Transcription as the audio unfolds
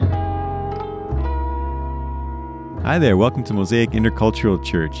Hi there, welcome to Mosaic Intercultural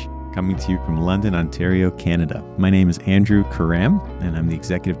Church, coming to you from London, Ontario, Canada. My name is Andrew Karam, and I'm the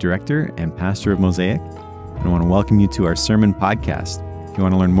Executive Director and Pastor of Mosaic. And I want to welcome you to our sermon podcast. If you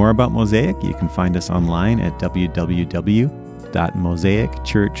want to learn more about Mosaic, you can find us online at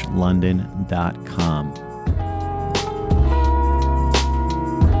www.mosaicchurchlondon.com.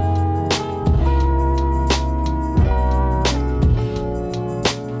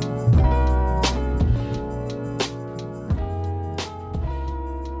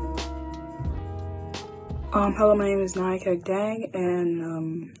 Hello, my name is Nyakek Deng,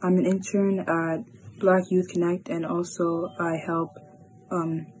 and I'm an intern at Black Youth Connect, and also I help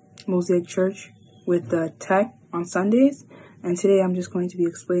Mosaic Church with the tech on Sundays. And today I'm just going to be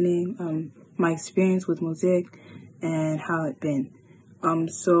explaining my experience with Mosaic and how it's been.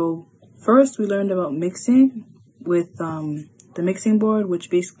 So first we learned about mixing with the mixing board,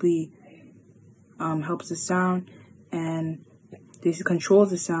 which basically helps the sound and basically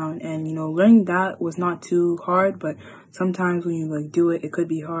controls the sound. And learning that was not too hard, but sometimes when you do it, it could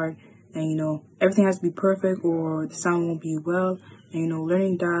be hard, and everything has to be perfect or the sound won't be well. And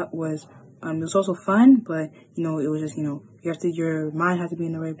learning that was it was also fun, but it was just your mind has to be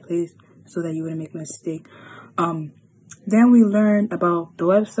in the right place so that you wouldn't make a mistake. Then we learned about the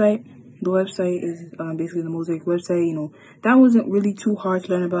website. The website is basically the Mosaic website. That wasn't really too hard to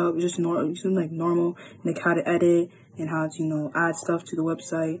learn about. It was just normal, like how to edit and how to add stuff to the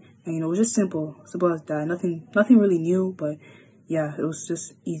website. And it was just simple as that. Nothing really new, but yeah, it was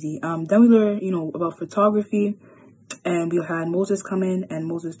just easy. Then we learned about photography, and we had Moses come in, and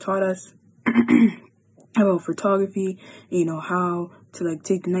Moses taught us about photography. How to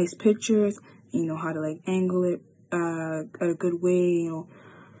take nice pictures. How to angle it at a good way.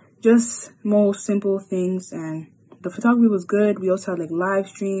 Just most simple things, and the photography was good. We also had live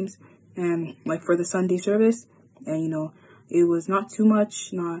streams and for the Sunday service, and it was not too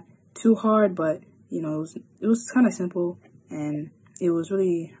much, not too hard, but it was kind of simple, and it was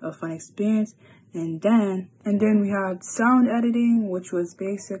really a fun experience. And then we had sound editing, which was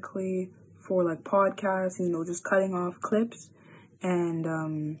basically for podcasts, just cutting off clips, and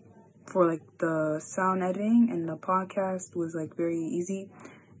for the sound editing and the podcast was very easy.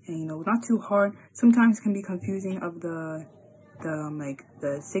 And not too hard. Sometimes it can be confusing of the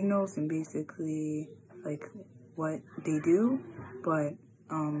signals and basically what they do, but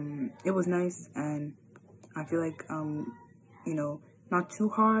it was nice, and I feel not too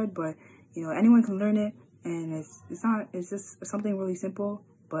hard, but anyone can learn it, and it's just something really simple,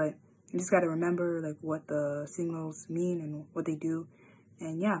 but you just got to remember what the signals mean and what they do.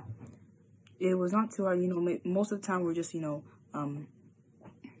 And yeah, it was not too hard. Most of the time we're just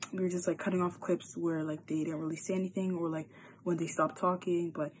we were just cutting off clips where they didn't really say anything, or when they stopped talking.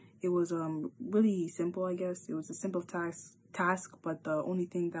 But it was really simple, I guess. It was a simple task, but the only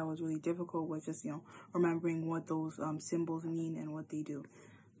thing that was really difficult was just remembering what those symbols mean and what they do.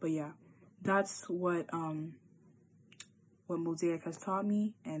 But yeah, that's what Mosaic has taught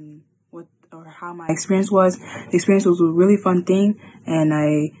me, and how my experience was. The experience was a really fun thing, and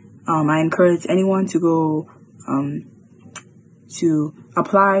I encourage anyone to go to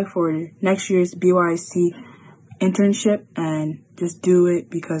apply for next year's BYC internship and just do it,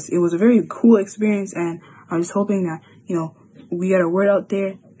 because it was a very cool experience, and I'm just hoping that we get a word out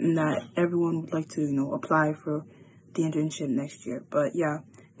there and that everyone would like to apply for the internship next year. But yeah,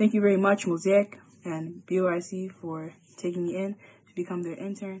 thank you very much, Mosaic and BYC, for taking me in to become their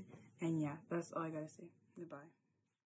intern. And yeah, that's all I gotta say. Goodbye.